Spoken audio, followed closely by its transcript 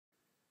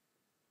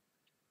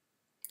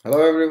Hello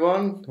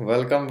everyone,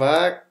 welcome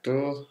back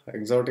to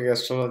Exotic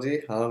Astrology,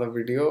 another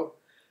video.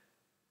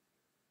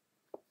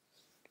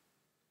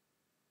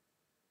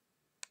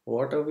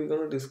 What are we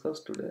going to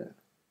discuss today?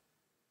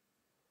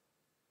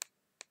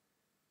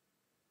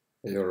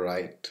 You're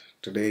right,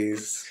 today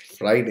is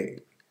Friday.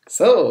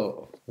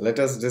 So, let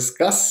us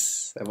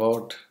discuss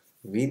about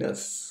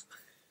Venus.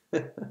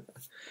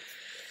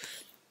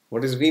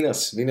 What is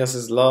Venus? Venus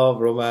is love,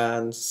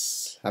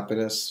 romance,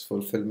 happiness,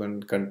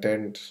 fulfillment,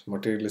 content,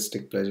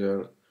 materialistic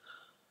pleasure,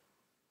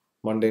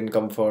 mundane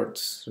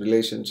comforts,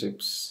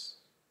 relationships,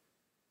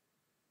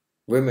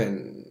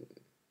 women,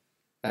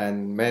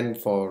 and men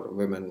for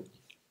women.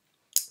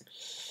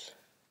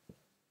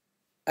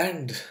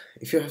 And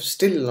if you have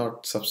still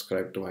not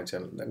subscribed to my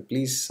channel, then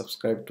please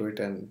subscribe to it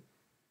and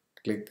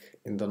click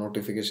in the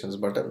notifications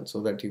button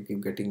so that you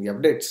keep getting the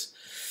updates.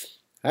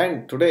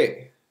 And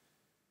today,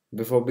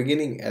 before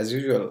beginning, as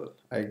usual,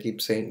 I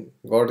keep saying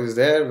God is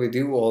there with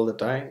you all the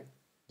time.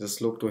 Just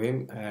look to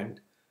Him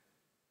and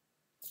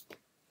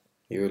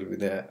He will be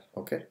there.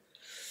 Okay.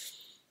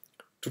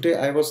 Today,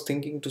 I was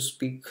thinking to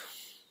speak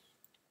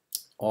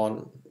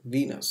on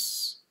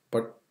Venus,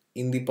 but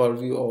in the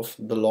purview of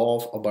the law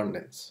of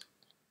abundance.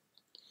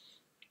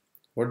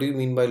 What do you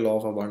mean by law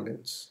of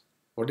abundance?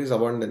 What is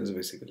abundance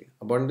basically?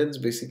 Abundance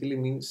basically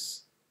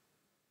means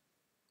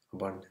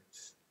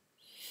abundance.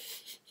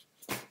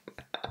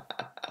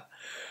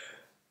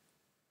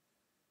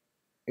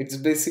 It's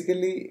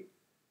basically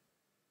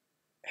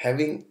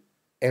having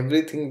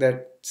everything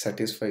that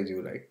satisfies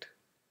you, right?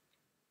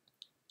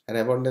 An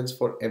abundance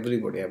for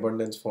everybody,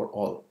 abundance for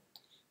all.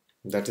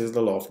 That is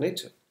the law of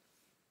nature.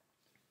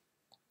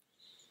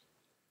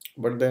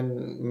 But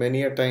then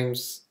many a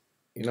times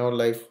in our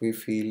life we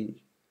feel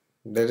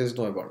there is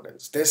no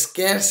abundance. There's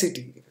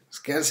scarcity,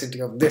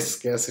 scarcity of this,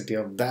 scarcity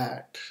of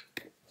that.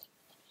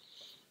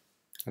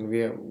 And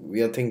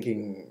we are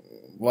thinking,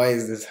 why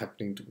is this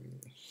happening to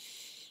me?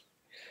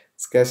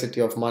 Scarcity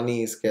of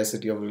money,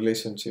 scarcity of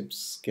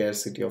relationships,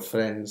 scarcity of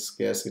friends,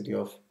 scarcity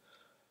of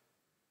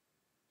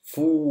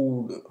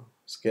food,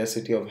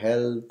 scarcity of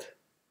health,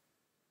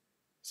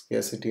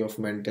 scarcity of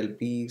mental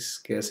peace,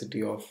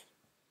 scarcity of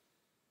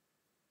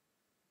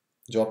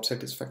job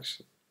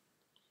satisfaction.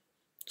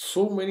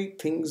 So many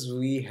things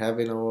we have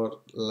in our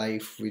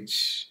life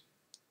which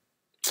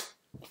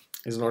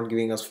is not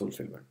giving us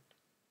fulfillment.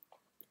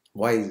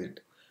 Why is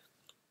it?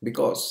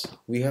 Because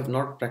we have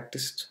not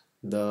practiced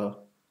the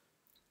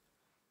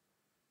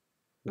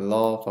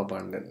law of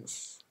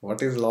abundance.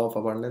 What is law of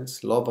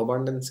abundance? Law of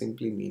abundance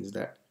simply means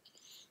that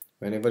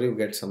whenever you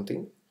get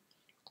something,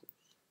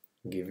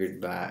 give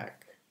it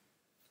back.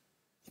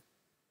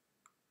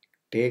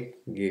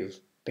 Take,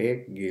 give,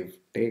 take, give,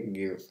 take,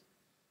 give.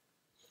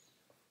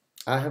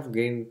 I have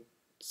gained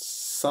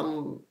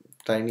some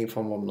tiny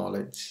form of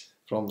knowledge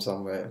from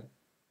somewhere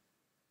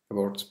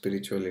about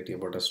spirituality,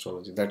 about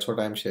astrology. That's what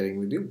I'm sharing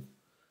with you.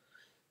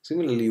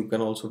 Similarly, you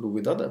can also do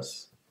with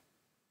others.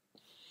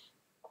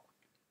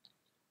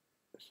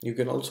 You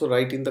can also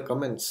write in the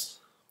comments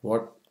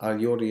what are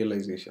your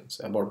realizations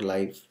about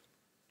life,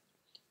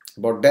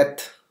 about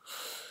death,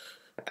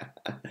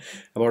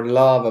 about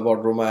love,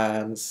 about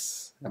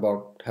romance,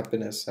 about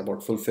happiness,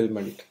 about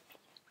fulfillment,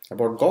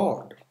 about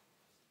God.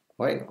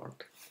 Why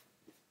not?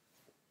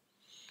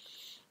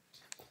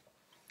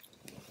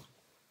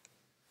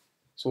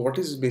 So, what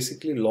is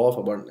basically law of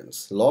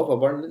abundance? Law of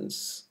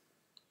abundance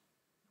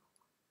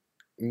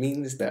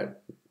means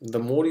that the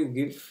more you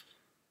give,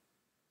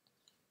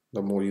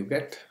 the more you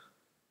get.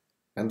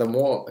 And the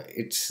more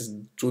it's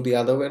to the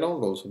other way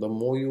around also. The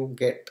more you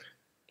get,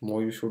 the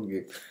more you should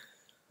give.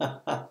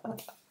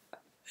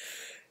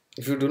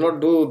 If you do not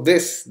do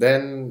this,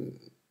 then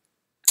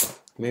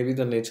maybe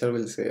the nature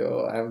will say,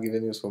 oh, I have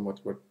given you so much,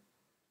 but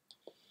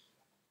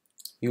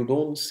you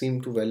don't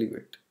seem to value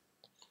it.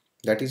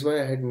 That is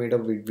why I had made a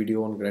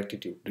video on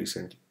gratitude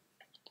recently.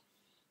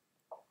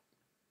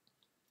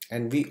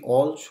 And we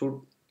all should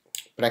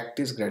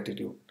practice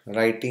gratitude,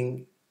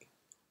 writing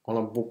on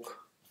a book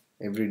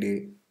every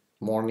day,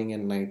 morning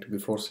and night,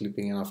 before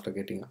sleeping and after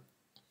getting up.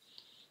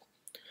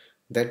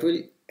 That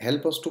will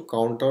help us to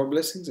count our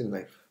blessings in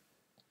life.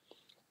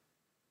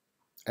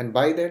 And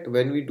by that,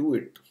 when we do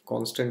it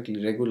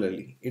constantly,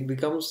 regularly, it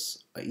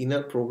becomes an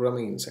inner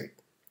programming inside.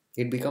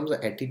 It becomes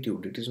an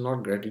attitude. It is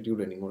not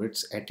gratitude anymore,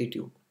 it's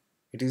attitude.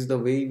 It is the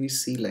way we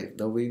see life,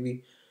 the way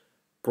we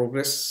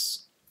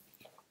progress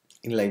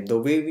in life, the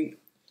way we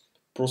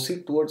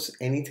proceed towards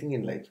anything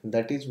in life.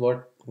 That is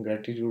what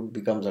gratitude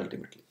becomes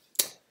ultimately.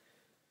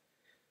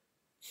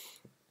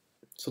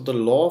 So the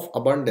law of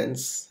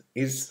abundance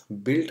is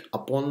built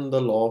upon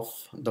the law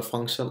of the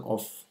function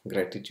of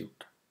gratitude.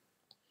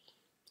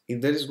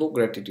 If there is no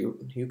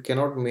gratitude, you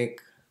cannot make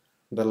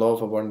the law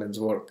of abundance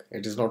work.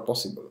 It is not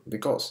possible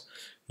because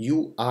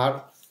you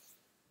are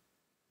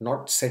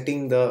not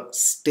setting the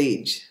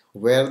stage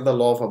where the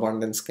law of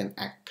abundance can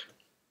act.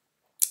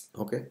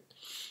 Okay.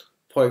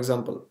 For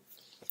example,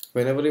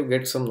 whenever you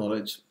get some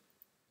knowledge,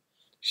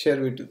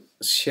 share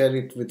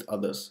it with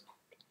others.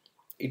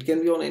 It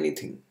can be on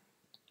anything.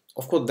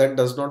 Of course, that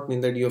does not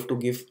mean that you have to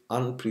give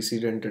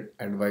unprecedented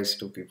advice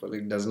to people.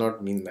 It does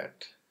not mean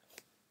that.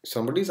 If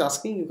somebody is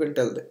asking, you can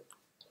tell them.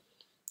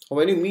 Or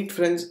when you meet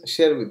friends,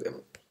 share with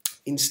them.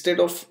 Instead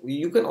of,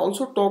 you can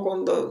also talk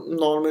on the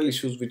normal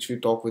issues which we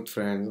talk with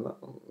friends,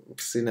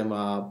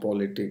 cinema,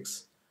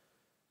 politics,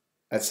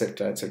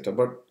 etc., etc.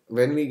 But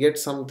when we get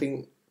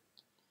something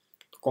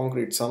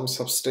concrete, some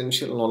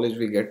substantial knowledge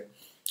we get,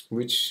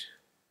 which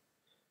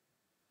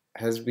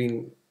has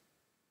been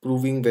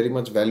proving very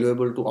much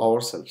valuable to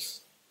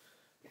ourselves,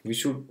 we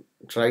should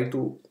try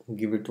to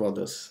give it to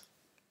others,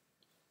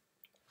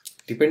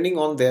 depending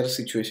on their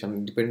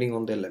situation, depending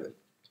on their level.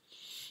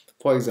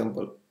 For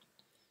example,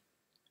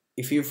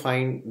 if you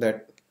find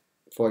that,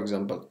 for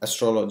example,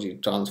 astrology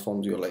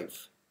transforms your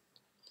life,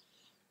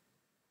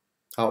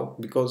 how?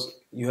 Because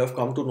you have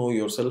come to know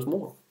yourself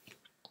more.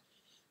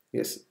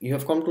 Yes, you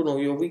have come to know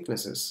your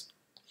weaknesses.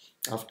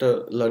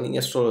 After learning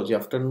astrology,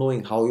 after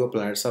knowing how your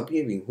planets are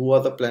behaving, who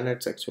are the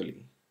planets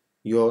actually?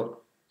 Your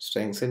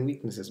strengths and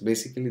weaknesses.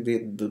 Basically,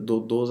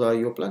 those are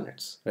your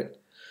planets, right?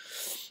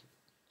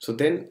 So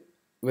then,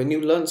 when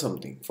you learn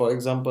something, for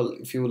example,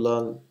 if you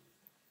learn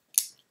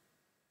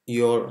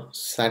your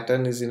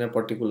Saturn is in a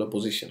particular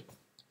position,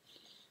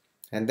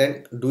 and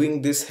then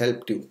doing this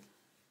helped you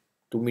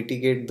to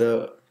mitigate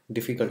the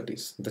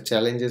difficulties, the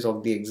challenges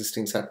of the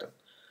existing Saturn,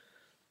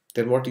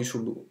 then what you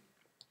should do?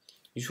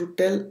 You should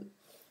tell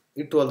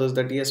it to others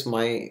that yes,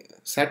 my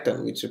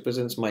Saturn, which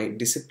represents my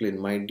discipline,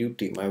 my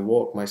duty, my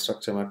work, my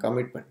structure, my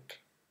commitment,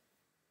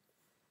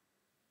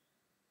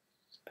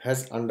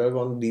 has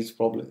undergone these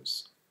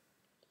problems.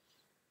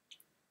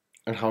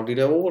 And how did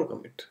I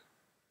overcome it?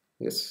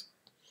 Yes.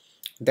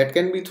 That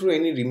can be through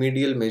any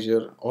remedial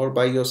measure or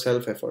by your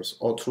self efforts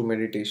or through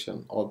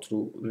meditation or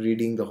through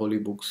reading the holy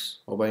books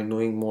or by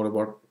knowing more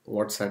about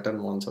what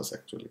Saturn wants us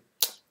actually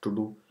to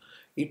do.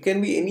 It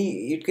can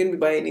be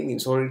by any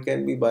means, or it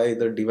can be by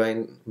the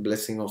divine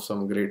blessing of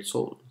some great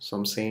soul,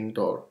 some saint,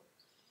 or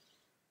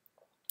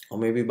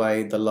maybe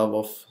by the love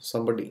of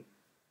somebody.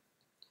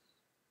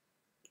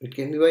 It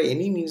can be by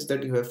any means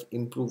that you have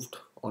improved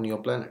on your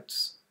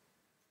planets,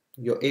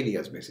 your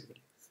areas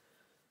basically.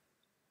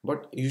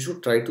 But you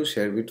should try to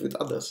share it with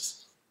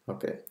others.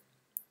 Okay?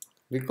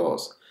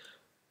 Because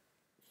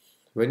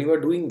when you are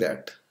doing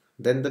that,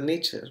 then the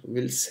nature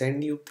will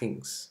send you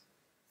things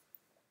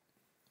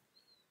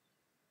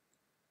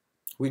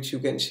which you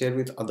can share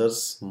with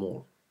others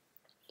more.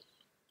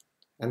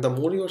 And the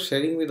more you are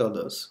sharing with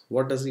others,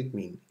 what does it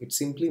mean? It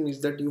simply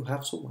means that you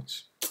have so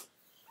much.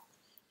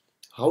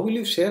 How will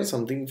you share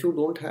something if you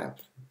don't have?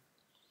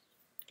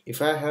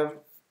 If I have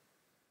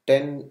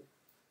 10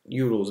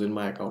 euros in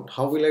my account,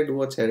 how will I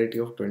do a charity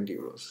of 20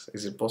 euros?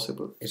 Is it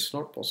possible? It's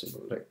not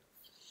possible, right?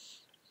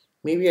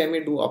 Maybe I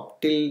may do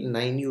up till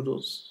 9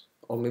 euros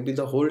or maybe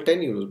the whole 10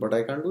 euros, but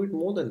I can't do it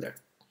more than that.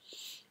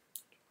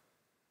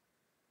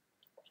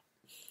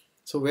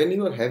 So when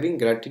you are having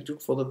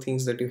gratitude for the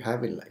things that you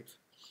have in life,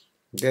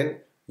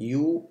 then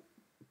you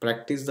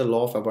practice the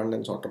law of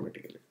abundance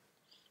automatically.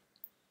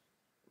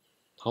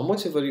 How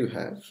much ever you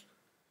have,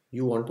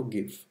 you want to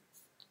give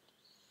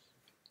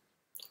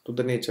to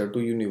the nature, to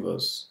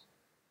universe,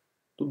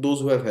 to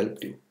those who have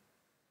helped you.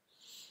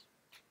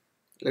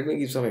 Let me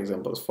give some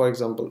examples. For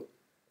example,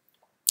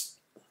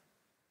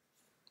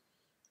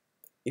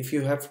 if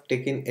you have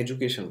taken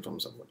education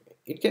from somebody,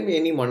 it can be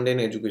any mundane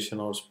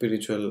education or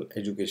spiritual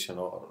education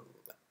or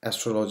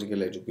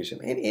astrological education,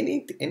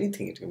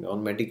 anything. It can be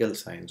on medical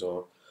science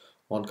or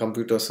on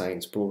computer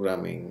science,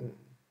 programming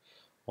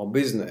or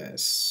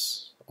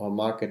business or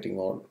marketing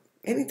or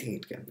anything.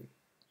 It can be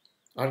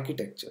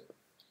architecture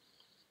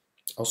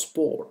or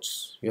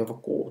sports. You have a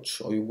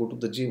coach or you go to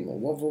the gym or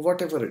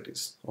whatever it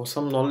is, or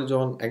some knowledge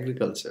on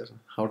agriculture,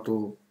 how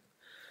to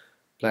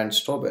plant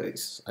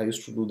strawberries. I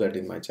used to do that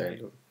in my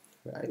childhood.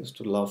 I used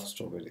to love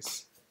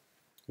strawberries.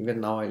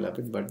 Even now I love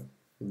it, but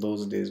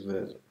those days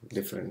were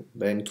different.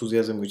 The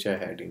enthusiasm which I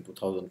had in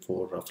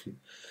 2004 roughly,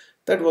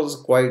 that was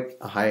quite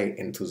a high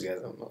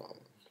enthusiasm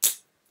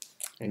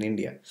in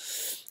India.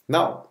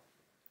 Now,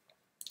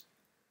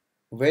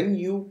 when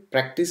you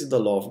practice the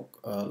law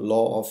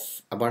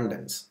of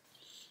abundance,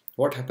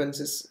 what happens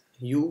is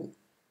you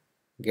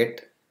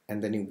get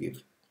and then you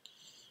give.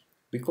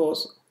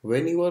 Because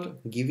when you are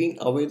giving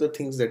away the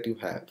things that you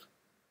have,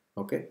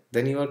 okay,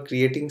 then you are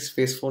creating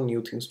space for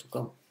new things to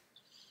come.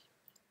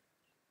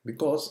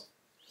 Because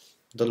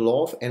the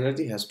law of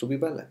energy has to be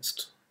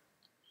balanced.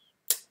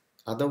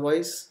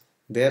 Otherwise,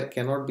 there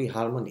cannot be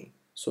harmony.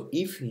 So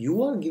if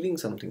you are giving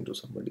something to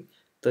somebody,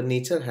 the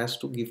nature has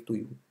to give to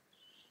you.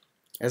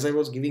 As I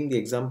was giving the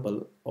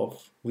example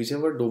of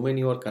whichever domain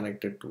you are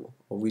connected to,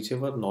 or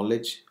whichever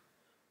knowledge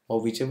or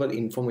whichever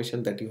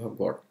information that you have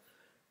got,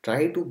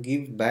 try to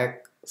give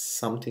back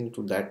something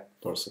to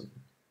that person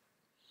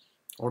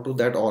or to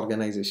that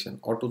organization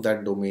or to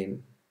that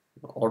domain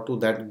or to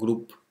that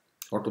group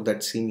or to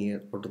that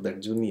senior or to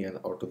that junior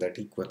or to that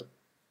equal.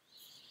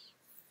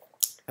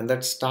 And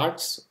that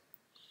starts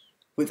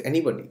with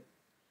anybody.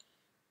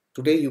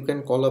 Today you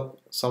can call up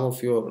some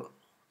of your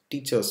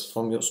teachers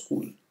from your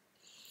school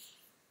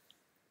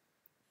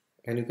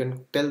and you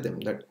can tell them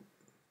that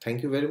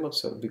thank you very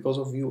much, sir. Because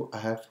of you, I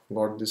have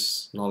got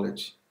this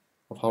knowledge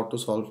of how to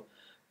solve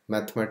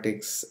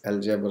mathematics,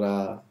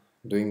 algebra,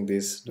 doing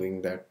this,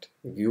 doing that.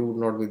 If you would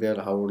not be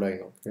there, how would I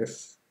know?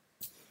 Yes.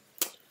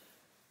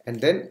 And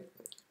then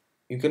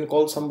you can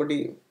call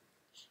somebody,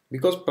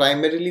 because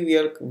primarily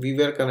we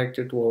were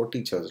connected to our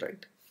teachers,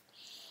 right?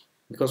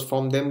 Because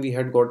from them we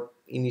had got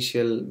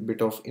initial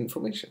bit of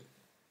information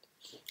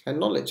and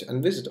knowledge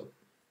and wisdom.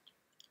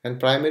 And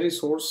primary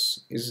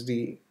source is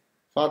the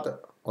father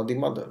or the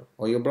mother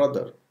or your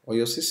brother or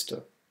your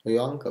sister or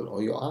your uncle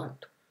or your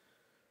aunt,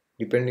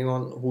 depending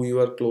on who you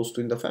are close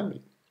to in the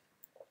family.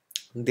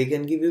 They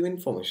can give you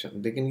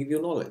information, they can give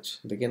you knowledge,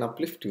 they can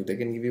uplift you, they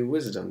can give you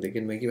wisdom, they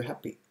can make you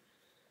happy.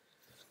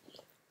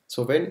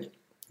 So when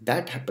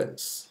that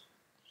happens,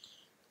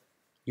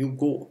 you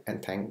go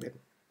and thank them.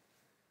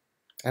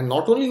 And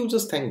not only you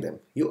just thank them,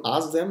 you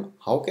ask them,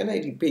 how can I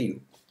repay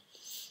you?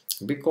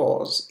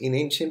 Because in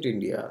ancient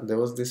India, there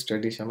was this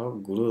tradition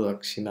of Guru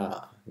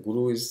Dakshina.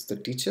 Guru is the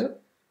teacher,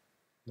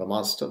 the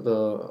master,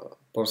 the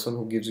person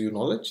who gives you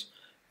knowledge,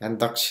 and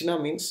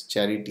Dakshina means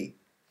charity.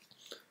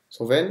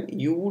 So when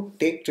you would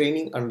take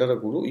training under a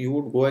guru, you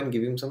would go and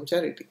give him some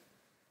charity.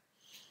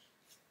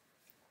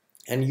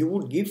 And you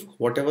would give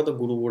whatever the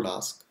guru would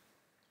ask.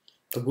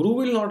 The guru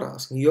will not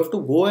ask. You have to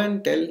go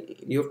and tell,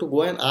 you have to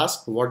go and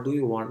ask, what do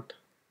you want?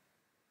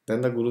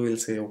 Then the guru will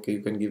say, okay,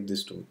 you can give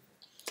this to me.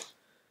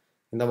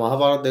 In the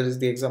Mahabharata, there is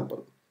the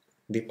example.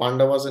 The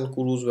Pandavas and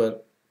Kurus were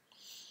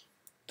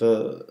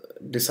the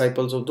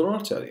disciples of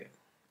Dronacharya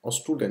or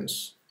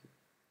students.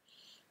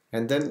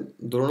 And then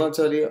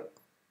Dronacharya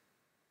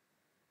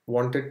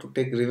wanted to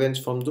take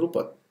revenge from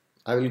Drupad.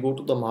 I will go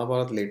to the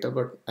Mahabharata later,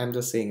 but I'm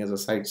just saying as a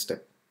side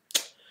step.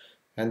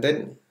 And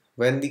then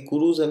when the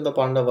Kurus and the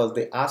Pandavas,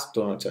 they asked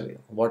Dronacharya,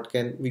 what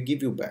can we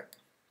give you back?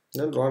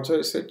 Then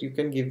Dronacharya said, you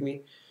can give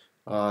me,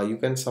 you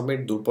can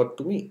submit Drupad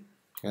to me.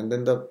 And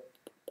then the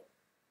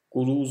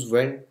Kurus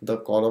went, the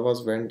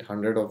Kauravas went,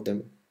 100 of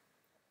them,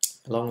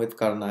 along with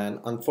Karna, and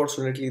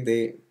unfortunately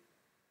they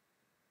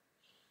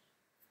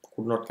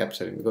could not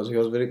capture him because he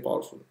was very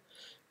powerful.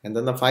 And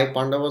then the five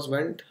Pandavas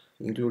went,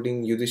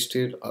 including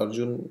Yudhishthir,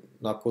 Arjun,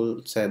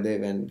 Nakul,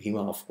 Sahadev, and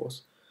Bhima, of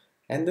course.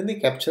 And then they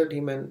captured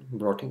him and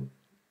brought him.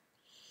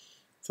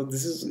 So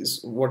this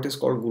is what is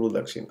called Guru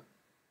Dakshina.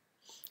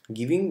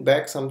 Giving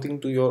back something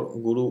to your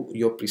guru,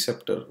 your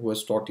preceptor, who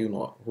has taught you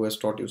who has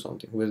taught you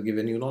something, who has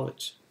given you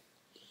knowledge.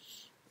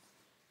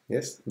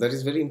 Yes, that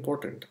is very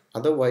important.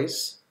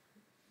 Otherwise,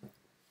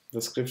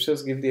 the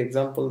scriptures give the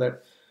example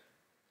that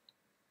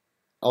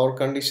our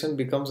condition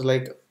becomes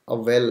like a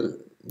well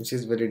which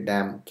is very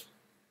damp,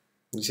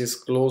 which is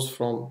closed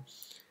from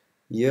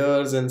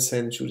years and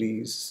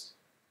centuries,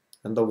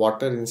 and the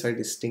water inside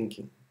is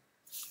stinking.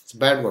 It's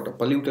bad water,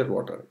 polluted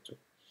water.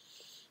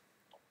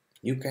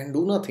 You can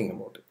do nothing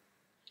about it.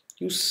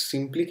 You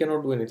simply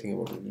cannot do anything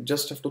about it. You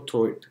just have to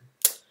throw it.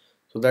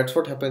 So that's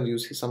what happens. You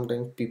see,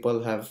 sometimes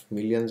people have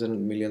millions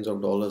and millions of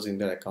dollars in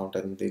their account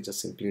and they just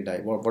simply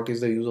die. What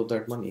is the use of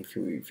that money if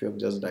you have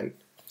just died?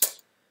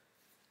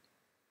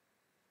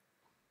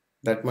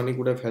 That money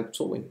could have helped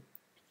so many.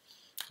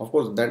 Of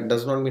course, that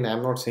does not mean,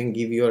 I'm not saying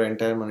give your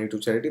entire money to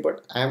charity,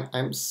 but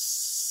I'm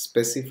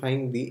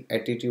specifying the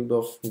attitude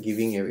of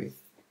giving away,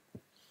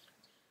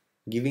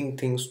 giving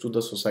things to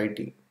the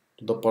society,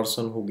 to the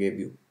person who gave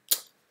you.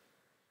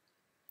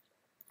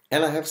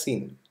 And I have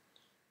seen,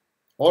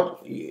 or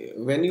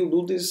when you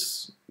do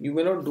this, you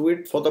may not do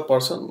it for the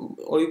person,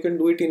 or you can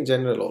do it in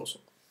general also.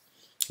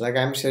 Like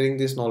I'm sharing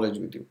this knowledge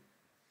with you.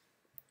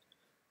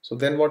 So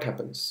then what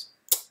happens?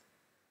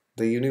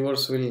 The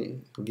universe will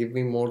give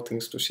me more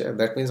things to share.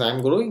 That means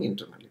I'm growing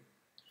internally.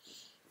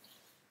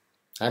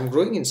 I'm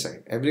growing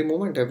inside. Every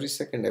moment, every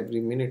second, every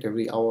minute,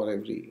 every hour,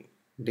 every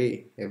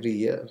day, every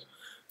year,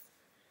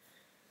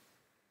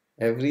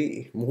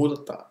 every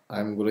muhurta,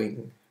 I'm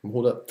growing.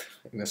 Muhurat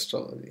in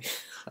astrology.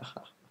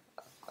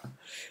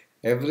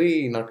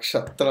 Every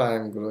nakshatra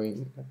I'm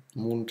growing.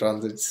 Moon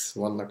transits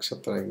one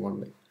nakshatra in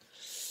one day.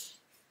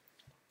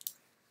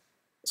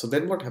 So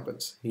then what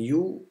happens?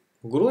 You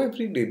grow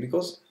every day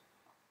because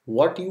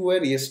what you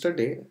were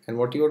yesterday and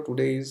what you are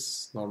today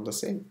is not the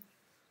same.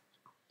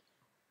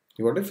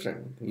 You are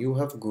different. You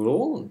have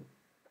grown.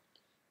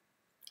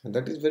 And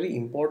that is very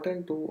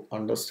important to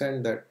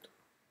understand that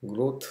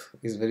growth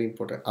is very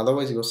important.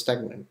 Otherwise, you are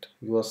stagnant.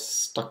 You are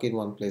stuck in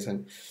one place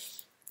and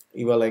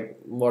you are like,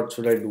 what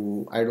should I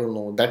do? I don't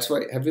know. That's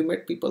why, have you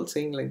met people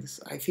saying like this?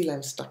 I feel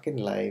I'm stuck in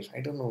life.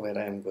 I don't know where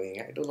I'm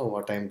going. I don't know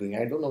what I'm doing.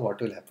 I don't know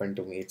what will happen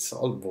to me. It's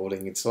all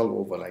boring. It's all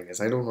over, I guess.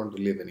 I don't want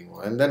to live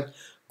anymore. And then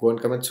go and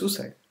commit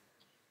suicide.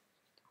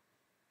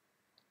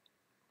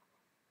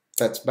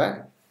 That's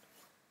bad.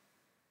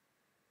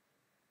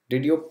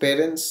 Did your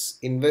parents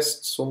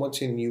invest so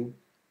much in you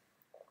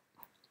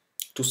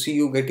to see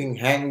you getting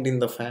hanged in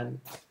the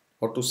fan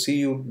or to see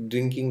you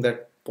drinking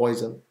that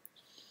poison?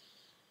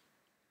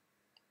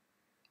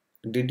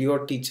 Did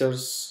your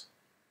teachers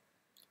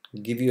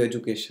give you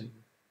education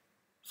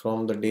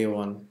from the day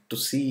one to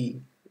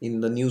see in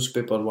the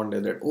newspaper one day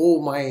that,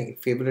 oh, my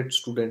favorite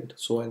student,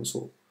 so and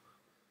so,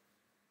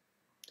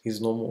 he's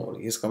no more,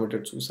 he's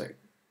committed suicide.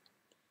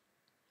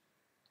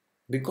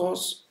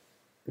 Because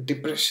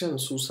depression,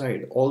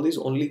 suicide, all this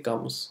only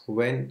comes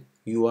when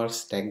you are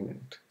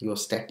stagnant, you are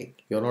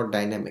static, you're not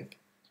dynamic.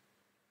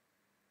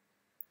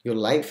 Your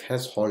life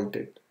has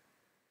halted.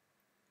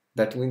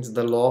 That means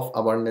the law of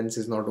abundance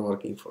is not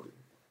working for you.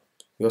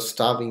 You're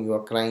starving, you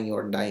are crying, you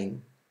are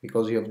dying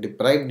because you have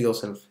deprived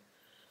yourself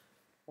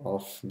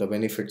of the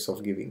benefits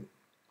of giving.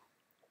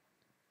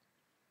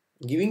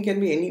 Giving can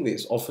be any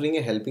ways, offering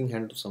a helping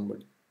hand to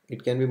somebody.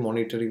 It can be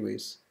monetary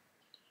ways.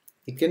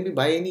 It can be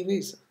by any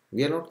ways.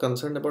 We are not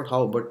concerned about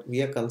how, but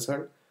we are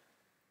concerned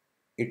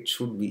it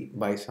should be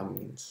by some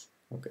means.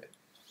 Okay.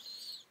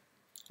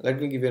 Let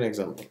me give you an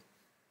example.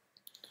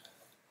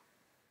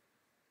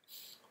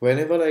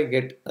 Whenever I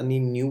get any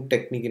new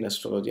technique in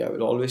astrology, I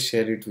will always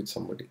share it with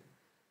somebody.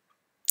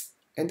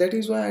 And that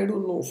is why I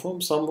don't know,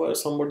 from somewhere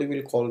somebody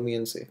will call me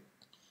and say,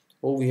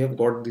 oh, we have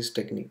got this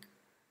technique,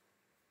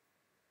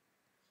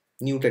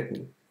 new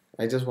technique.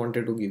 I just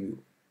wanted to give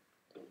you.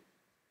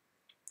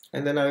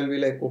 And then I will be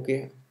like,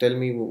 okay, tell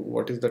me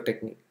what is the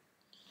technique.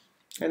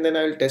 And then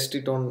I will test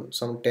it on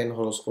some 10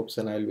 horoscopes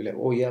and I will be like,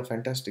 oh yeah,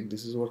 fantastic,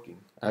 this is working.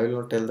 I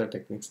will not tell the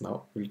techniques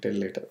now, we'll tell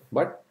later.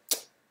 But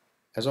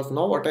as of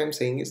now, what I'm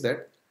saying is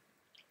that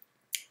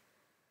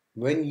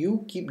when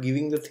you keep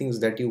giving the things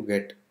that you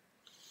get,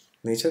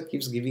 nature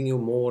keeps giving you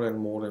more and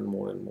more and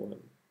more and more.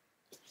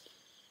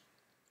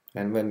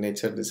 And when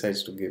nature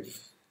decides to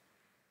give,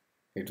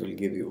 it will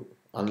give you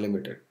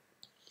unlimited.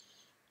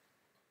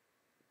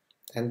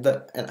 And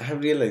I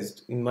have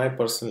realized in my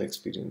personal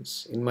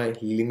experience, in my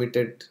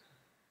limited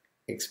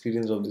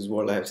experience of this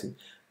world I have seen,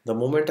 the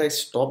moment I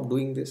stop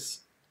doing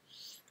this,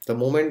 the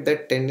moment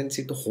that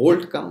tendency to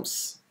hold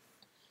comes,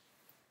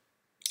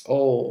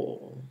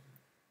 oh,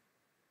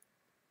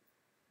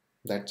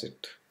 that's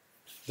it.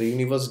 The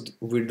universe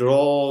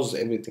withdraws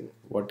everything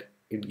what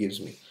it gives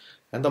me.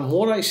 And the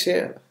more I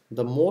share,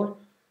 the more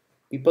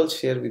people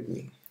share with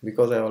me,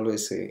 because I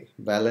always say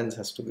balance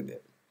has to be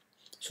there.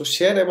 So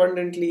share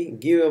abundantly,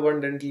 give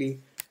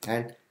abundantly,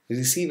 and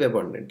receive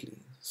abundantly.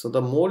 So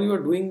the more you are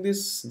doing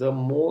this, the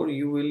more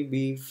you will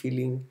be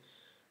feeling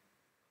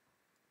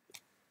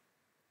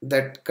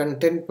that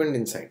contentment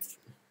inside.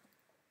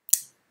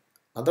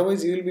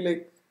 Otherwise you will be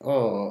like,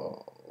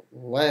 oh,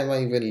 why am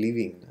I even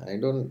living? I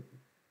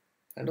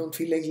don't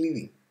feel like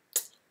living.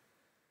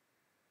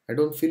 I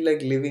don't feel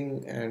like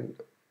living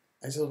and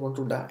I just want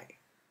to die.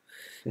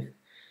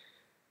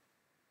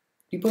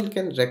 People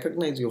can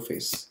recognize your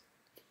face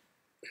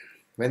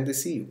when they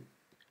see you.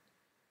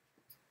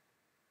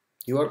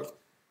 You are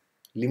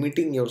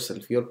limiting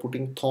yourself, you are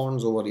putting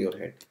thorns over your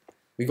head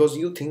because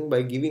you think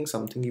by giving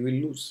something you will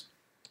lose.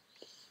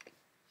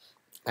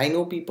 I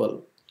know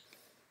people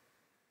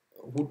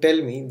who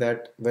tell me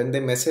that when they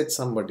message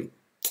somebody,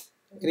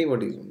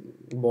 anybody,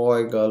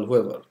 boy, girl,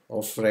 whoever,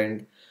 or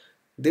friend,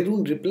 they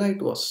don't reply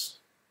to us,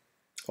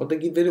 or they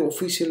give very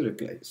official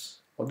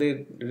replies, or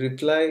they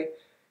reply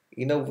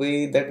in a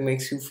way that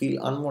makes you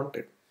feel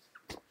unwanted.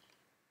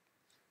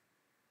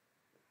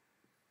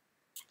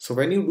 So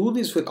when you do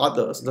this with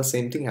others, the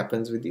same thing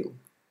happens with you.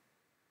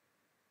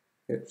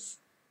 Yes.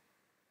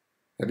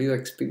 Have you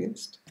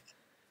experienced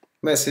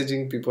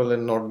messaging people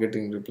and not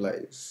getting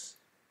replies?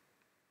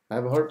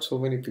 I've heard so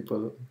many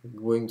people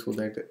going through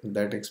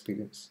that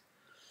experience.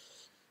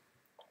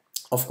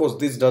 Of course,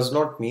 this does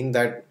not mean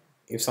that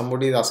if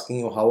somebody is asking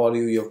you how are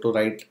you, you have to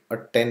write a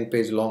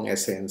 10-page long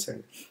essay and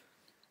send.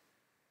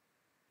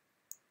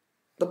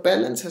 The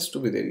balance has to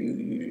be there.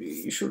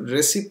 You should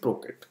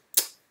reciprocate.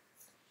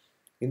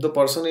 If the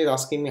person is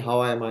asking me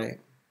how am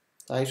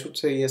I should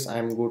say yes, I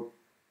am good.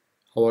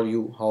 How are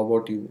you? How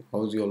about you?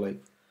 How's your life?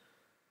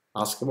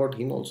 Ask about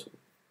him also.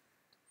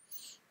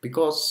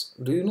 Because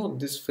do you know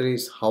this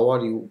phrase, how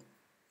are you?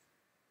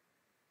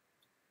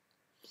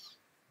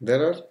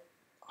 There are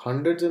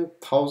hundreds and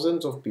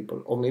thousands of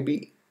people, or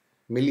maybe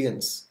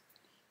millions,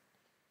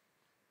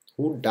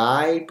 who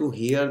die to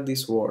hear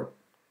this word,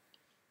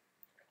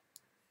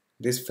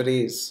 this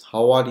phrase,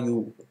 how are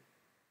you?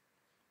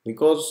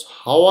 Because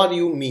how are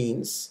you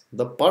means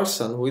the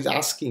person who is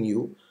asking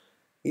you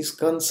is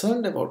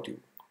concerned about you.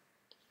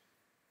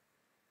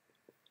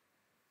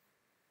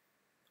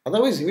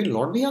 Otherwise, he will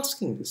not be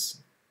asking this.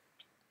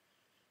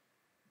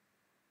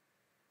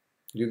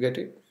 You get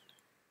it?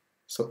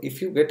 So,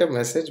 if you get a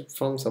message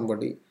from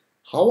somebody,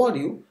 how are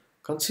you?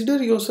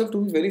 Consider yourself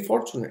to be very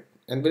fortunate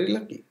and very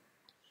lucky.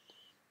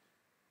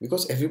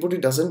 Because everybody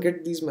doesn't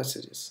get these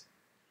messages.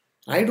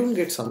 I don't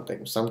get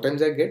sometimes.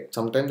 Sometimes I get,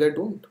 sometimes I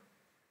don't.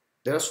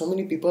 There are so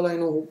many people I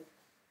know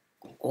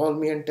who call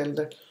me and tell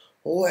that,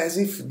 oh, as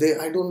if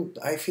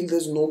I feel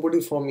there's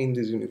nobody for me in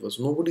this universe.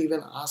 Nobody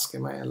even asks,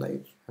 am I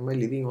alive? Am I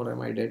living or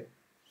am I dead?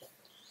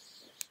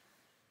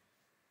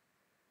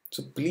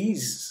 So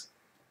please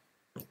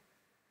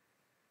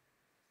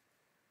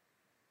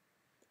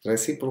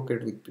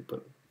reciprocate with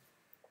people.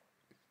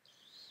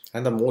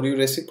 And the more you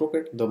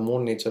reciprocate, the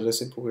more nature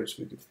reciprocates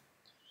with you.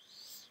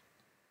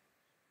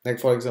 Like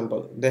for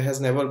example, there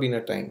has never been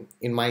a time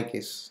in my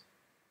case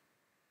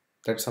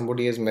that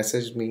somebody has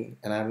messaged me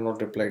and I have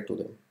not replied to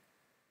them.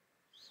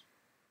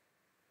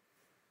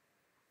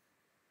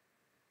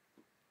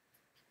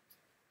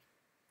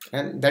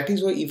 And that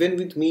is why even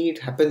with me it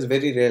happens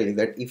very rarely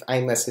that if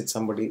I message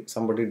somebody,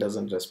 somebody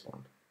doesn't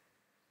respond.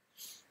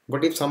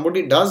 But if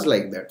somebody does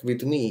like that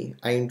with me,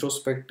 I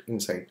introspect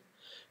inside.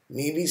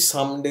 Maybe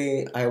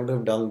someday I would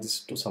have done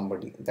this to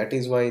somebody. That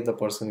is why the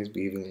person is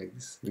behaving like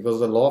this. Because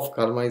the law of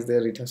karma is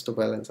there, it has to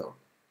balance out.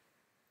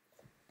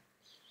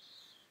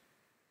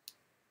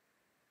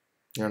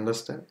 You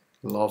understand?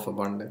 Law of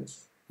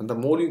abundance. And the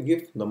more you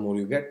give, the more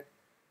you get.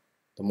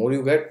 The more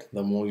you get,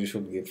 the more you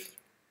should give.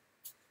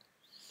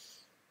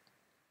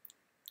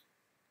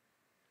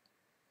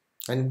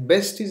 And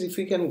best is if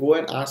we can go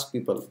and ask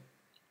people,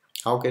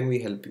 how can we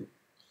help you?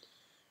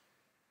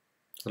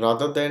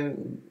 Rather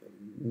than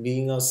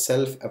being a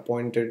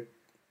self-appointed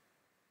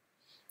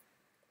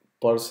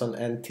person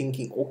and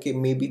thinking, okay,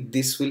 maybe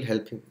this will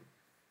help him.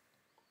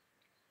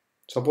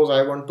 Suppose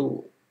I want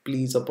to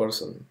please a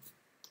person.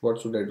 What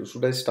should I do?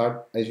 Should I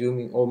start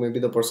assuming, oh, maybe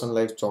the person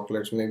likes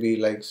chocolates, maybe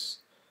he likes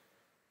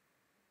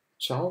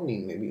chow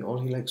mein, maybe,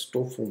 or he likes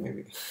tofu,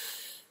 maybe?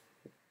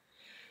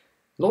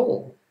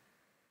 No,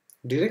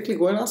 directly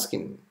go and ask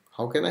him,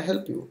 how can I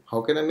help you?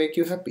 How can I make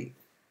you happy?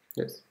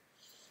 Yes.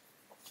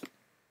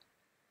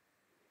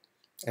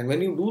 And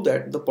when you do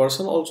that, the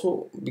person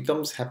also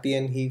becomes happy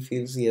and he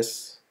feels,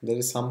 yes, there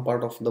is some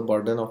part of the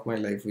burden of my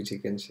life which he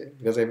can share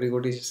because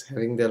everybody is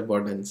having their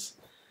burdens.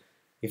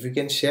 If we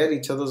can share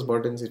each other's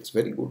burdens, it's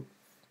very good.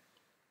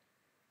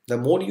 The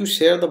more you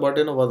share the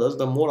burden of others,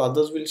 the more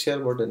others will share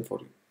burden for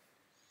you.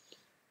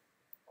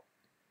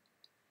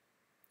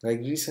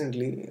 Like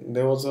recently,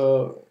 there was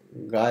a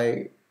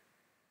guy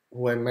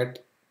who I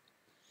met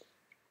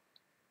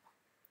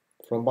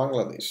from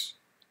Bangladesh.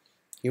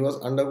 He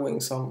was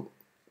undergoing some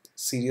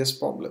serious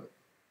problem.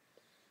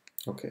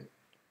 Okay.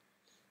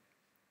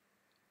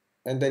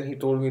 And then he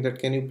told me that,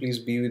 can you please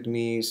be with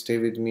me, stay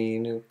with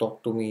me,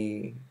 talk to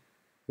me.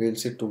 We'll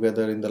sit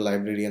together in the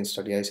library and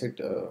study. I said,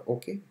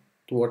 okay,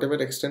 to whatever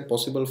extent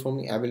possible for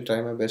me, I will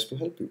try my best to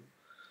help you.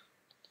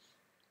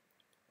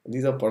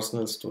 These are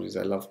personal stories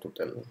I love to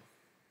tell.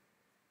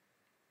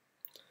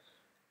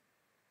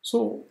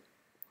 So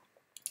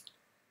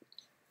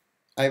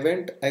I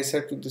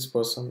sat with this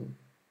person.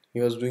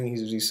 He was doing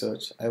his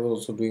research. I was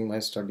also doing my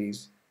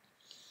studies.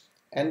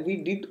 And we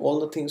did all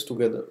the things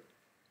together.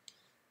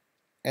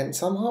 And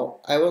somehow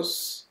I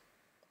was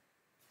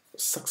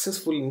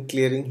successful in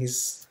clearing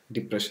his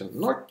depression.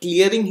 Not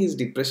clearing his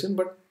depression,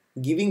 but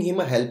giving him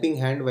a helping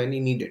hand when he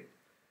needed.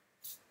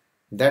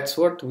 That's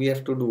what we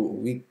have to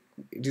do.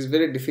 It is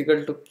very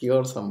difficult to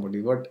cure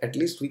somebody, but at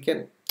least we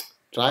can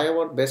try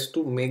our best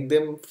to make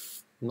them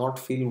not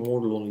feel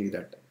more lonely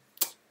that time.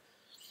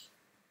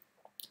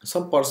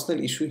 Some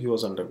personal issue he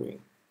was undergoing.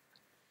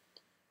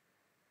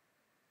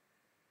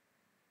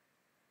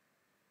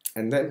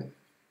 And then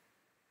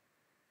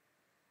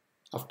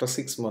after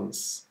 6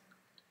 months,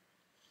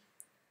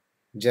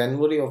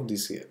 January of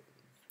this year,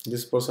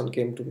 this person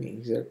came to me.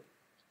 He said,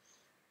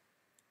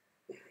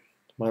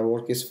 my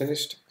work is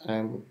finished. I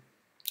am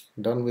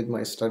done with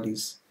my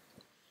studies.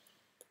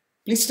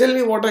 Please tell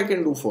me what I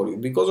can do for you.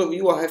 Because of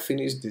you, I have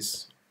finished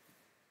this.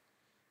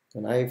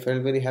 And I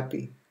felt very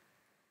happy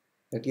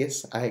that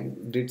yes, I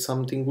did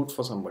something good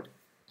for somebody.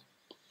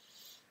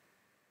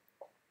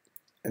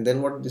 And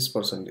then what this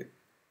person did?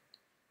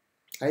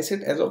 I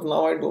said, as of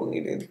now, I don't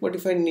need anything, but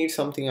if I need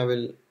something, I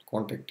will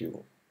contact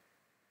you.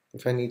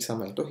 If I need some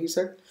help. So he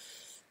said,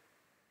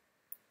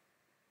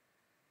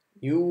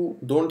 you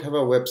don't have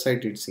a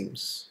website, it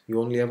seems. You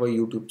only have a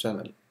YouTube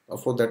channel.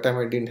 For that time,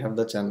 I didn't have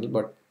the channel,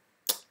 but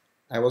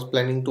I was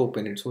planning to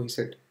open it. So he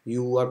said,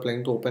 you are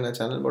planning to open a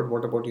channel, but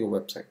what about your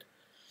website?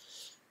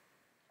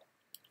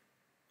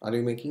 Are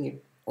you making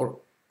it? Or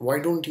why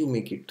don't you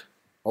make it?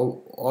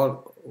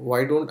 Or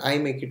why don't I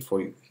make it for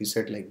you? He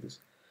said like this.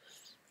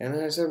 And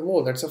I said,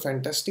 whoa, that's a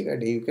fantastic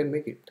idea. You can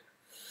make it.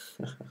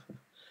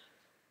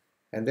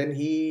 And then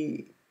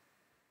he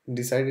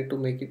decided to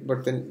make it,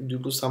 but then due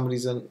to some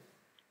reason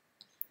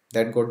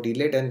that got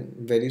delayed, and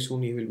very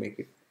soon he will make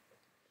it.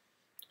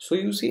 So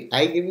you see,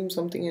 I gave him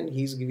something and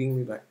he's giving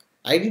me back.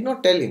 I did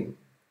not tell him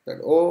that,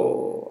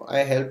 oh, I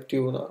helped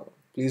you now,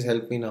 please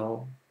help me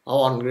now.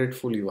 How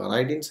ungrateful you are.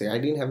 I didn't say, I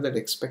didn't have that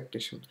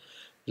expectation.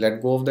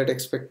 Let go of that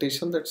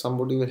expectation that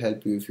somebody will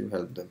help you if you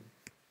help them.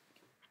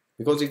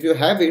 Because if you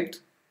have it,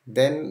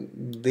 then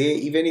they,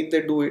 even if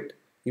they do it,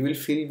 you will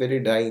feel very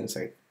dry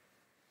inside.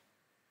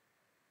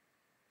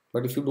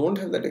 But if you don't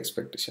have that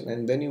expectation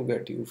and then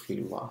you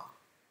feel, wow,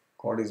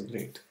 God is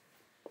great.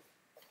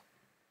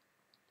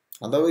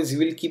 Otherwise, you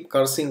will keep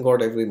cursing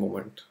God every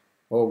moment.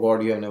 Oh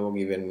God, you have never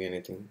given me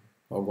anything.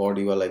 Oh God,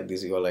 you are like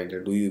this, you are like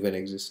that. Do you even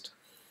exist?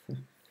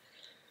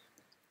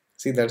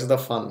 See, that's the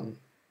fun.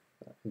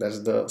 That's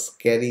the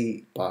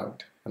scary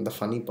part and the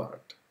funny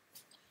part.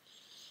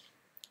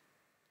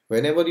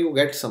 Whenever you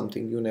get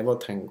something, you never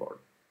thank God.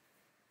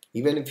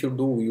 Even if you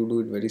do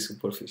it very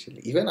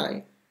superficially. Even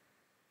I.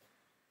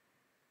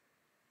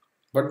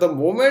 But the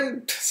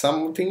moment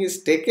something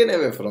is taken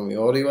away from you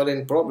or you are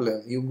in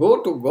problem, you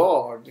go to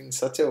God in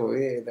such a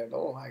way that,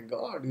 oh my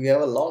God, we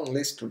have a long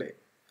list today.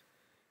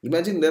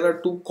 Imagine there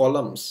are two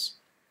columns.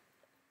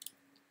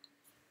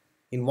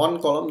 In one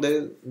column,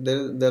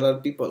 there are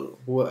people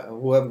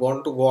who have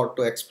gone to God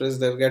to express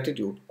their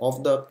gratitude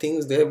of the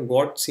things they have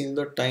got since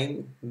the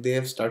time they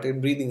have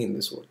started breathing in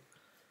this world.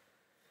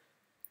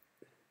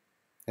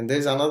 And there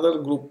is another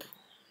group,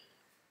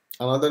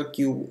 another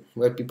queue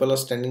where people are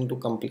standing to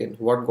complain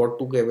what God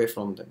took away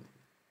from them.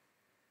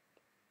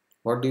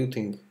 What do you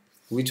think?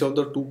 Which of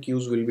the two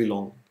queues will be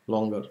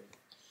longer?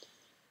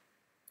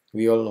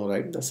 We all know,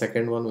 right? The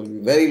second one will be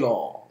very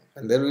long,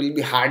 and there will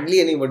be hardly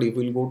anybody who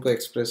will go to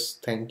express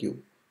thank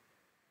you.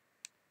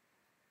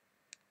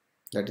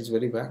 That is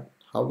very bad.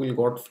 How will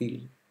God feel?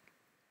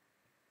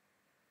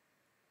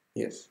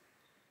 Yes.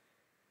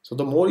 So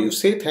the more you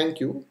say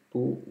thank you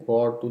to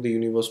God, to the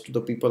universe, to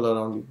the people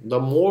around you, the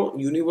more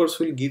universe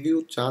will give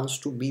you chance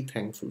to be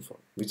thankful for,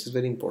 which is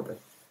very important.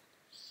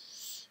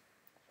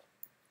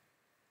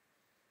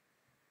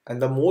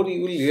 And the more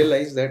you will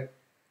realize that,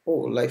 oh,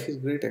 life is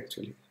great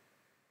actually.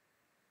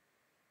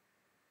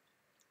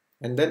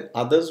 And then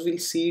others will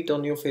see it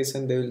on your face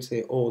and they will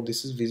say, oh,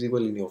 this is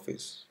visible in your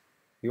face.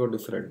 You're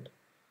different.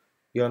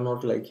 You are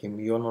not like him.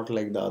 You are not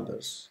like the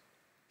others.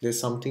 There's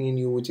something in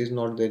you which is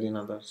not there in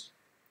others.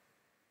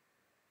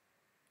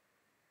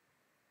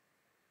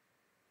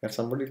 If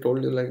somebody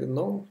told you like,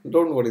 no,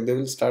 don't worry, they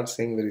will start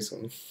saying very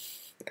soon.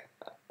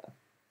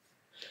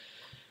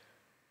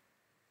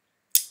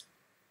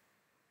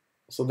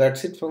 So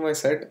that's it from my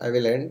side. I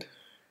will end.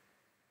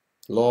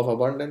 Law of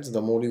abundance,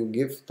 the more you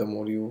give, the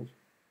more you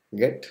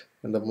get.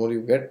 And the more you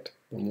get,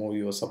 the more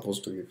you are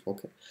supposed to give.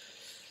 Okay.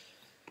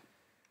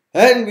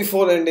 And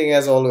before ending,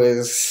 as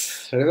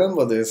always,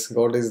 remember this: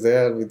 God is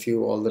there with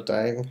you all the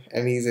time,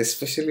 and He is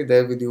especially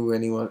there with you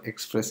when you are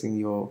expressing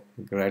your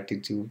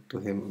gratitude to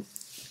Him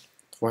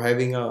for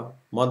having a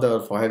mother,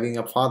 for having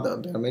a father.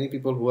 There are many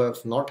people who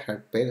have not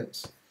had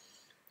parents.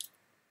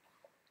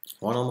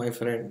 One of my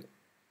friend,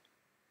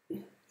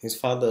 his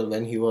father,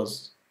 when he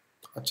was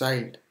a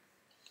child,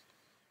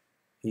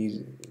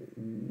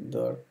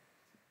 the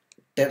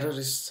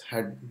terrorists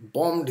had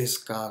bombed his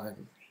car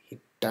and he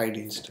died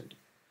instantly.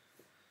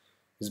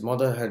 His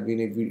mother had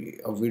been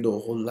a widow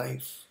whole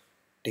life,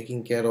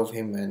 taking care of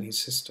him and his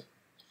sister.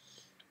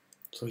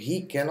 So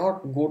he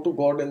cannot go to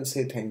God and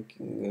say thank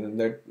you,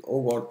 that,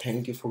 oh God,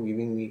 thank you for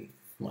giving me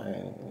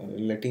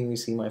letting me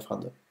see my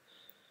father.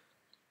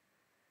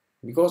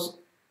 Because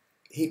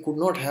he could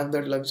not have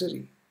that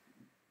luxury.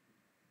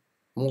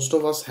 Most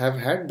of us have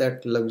had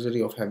that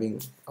luxury of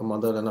having a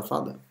mother and a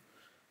father.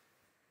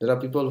 There are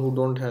people who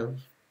don't have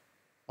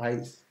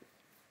eyes.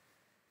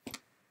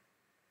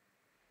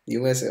 You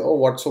may say, oh,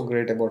 what's so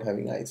great about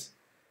having eyes?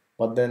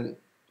 But then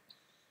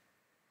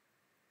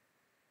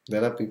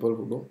there are people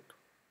who don't.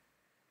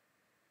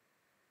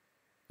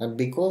 And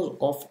because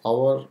of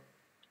our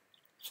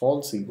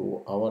false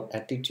ego, our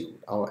attitude,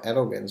 our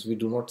arrogance, we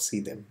do not see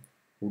them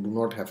who do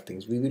not have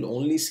things. We will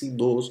only see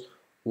those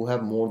who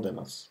have more than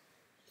us.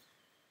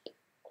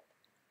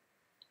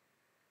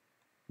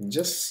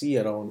 Just see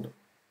around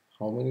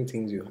how many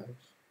things you have.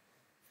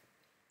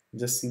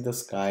 Just see the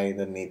sky,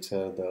 the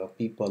nature, the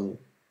people.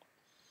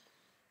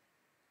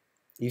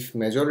 If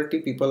majority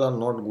people are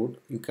not good,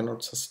 you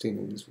cannot sustain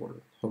in this world.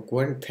 So go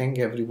and thank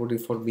everybody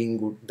for being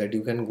good, that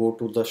you can go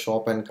to the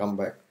shop and come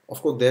back.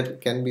 Of course, there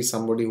can be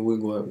somebody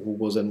who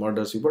goes and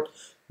murders you, but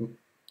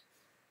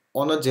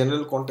on a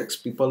general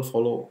context, people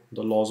follow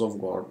the laws of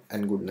God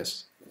and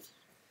goodness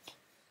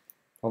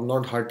of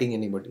not hurting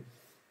anybody.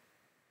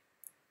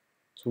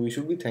 So we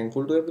should be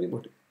thankful to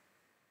everybody.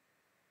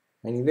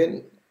 And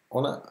even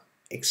on a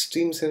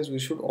extreme sense, we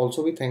should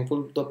also be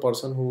thankful to the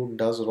person who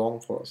does wrong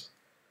for us.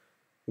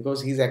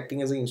 Because he's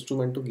acting as an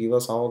instrument to give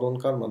us our own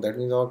karma. That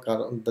means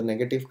the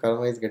negative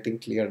karma is getting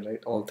cleared,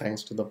 right? All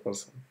thanks to the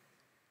person.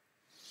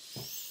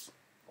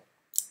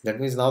 That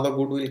means now the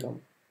good will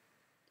come.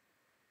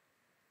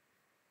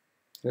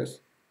 Yes.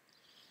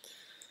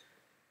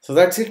 So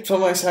that's it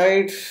from my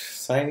side.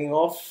 Signing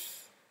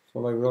off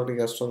from Exotic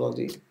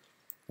Astrology.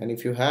 And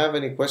if you have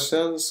any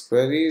questions,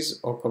 queries,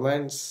 or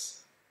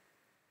comments,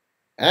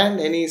 and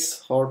any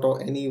sort of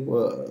any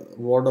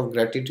word of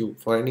gratitude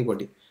for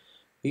anybody,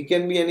 he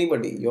can be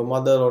anybody, your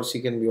mother, or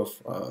she can be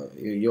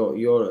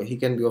your he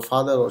can be your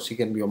father, or she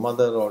can be your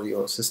mother, or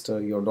your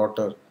sister, your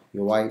daughter,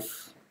 your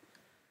wife,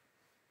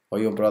 or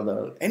your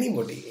brother,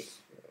 anybody.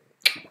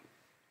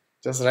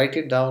 Just write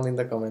it down in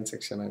the comment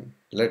section and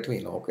let me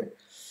know, okay?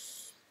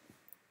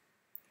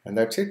 And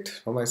that's it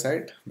from my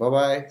side. Bye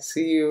bye.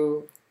 See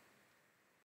you.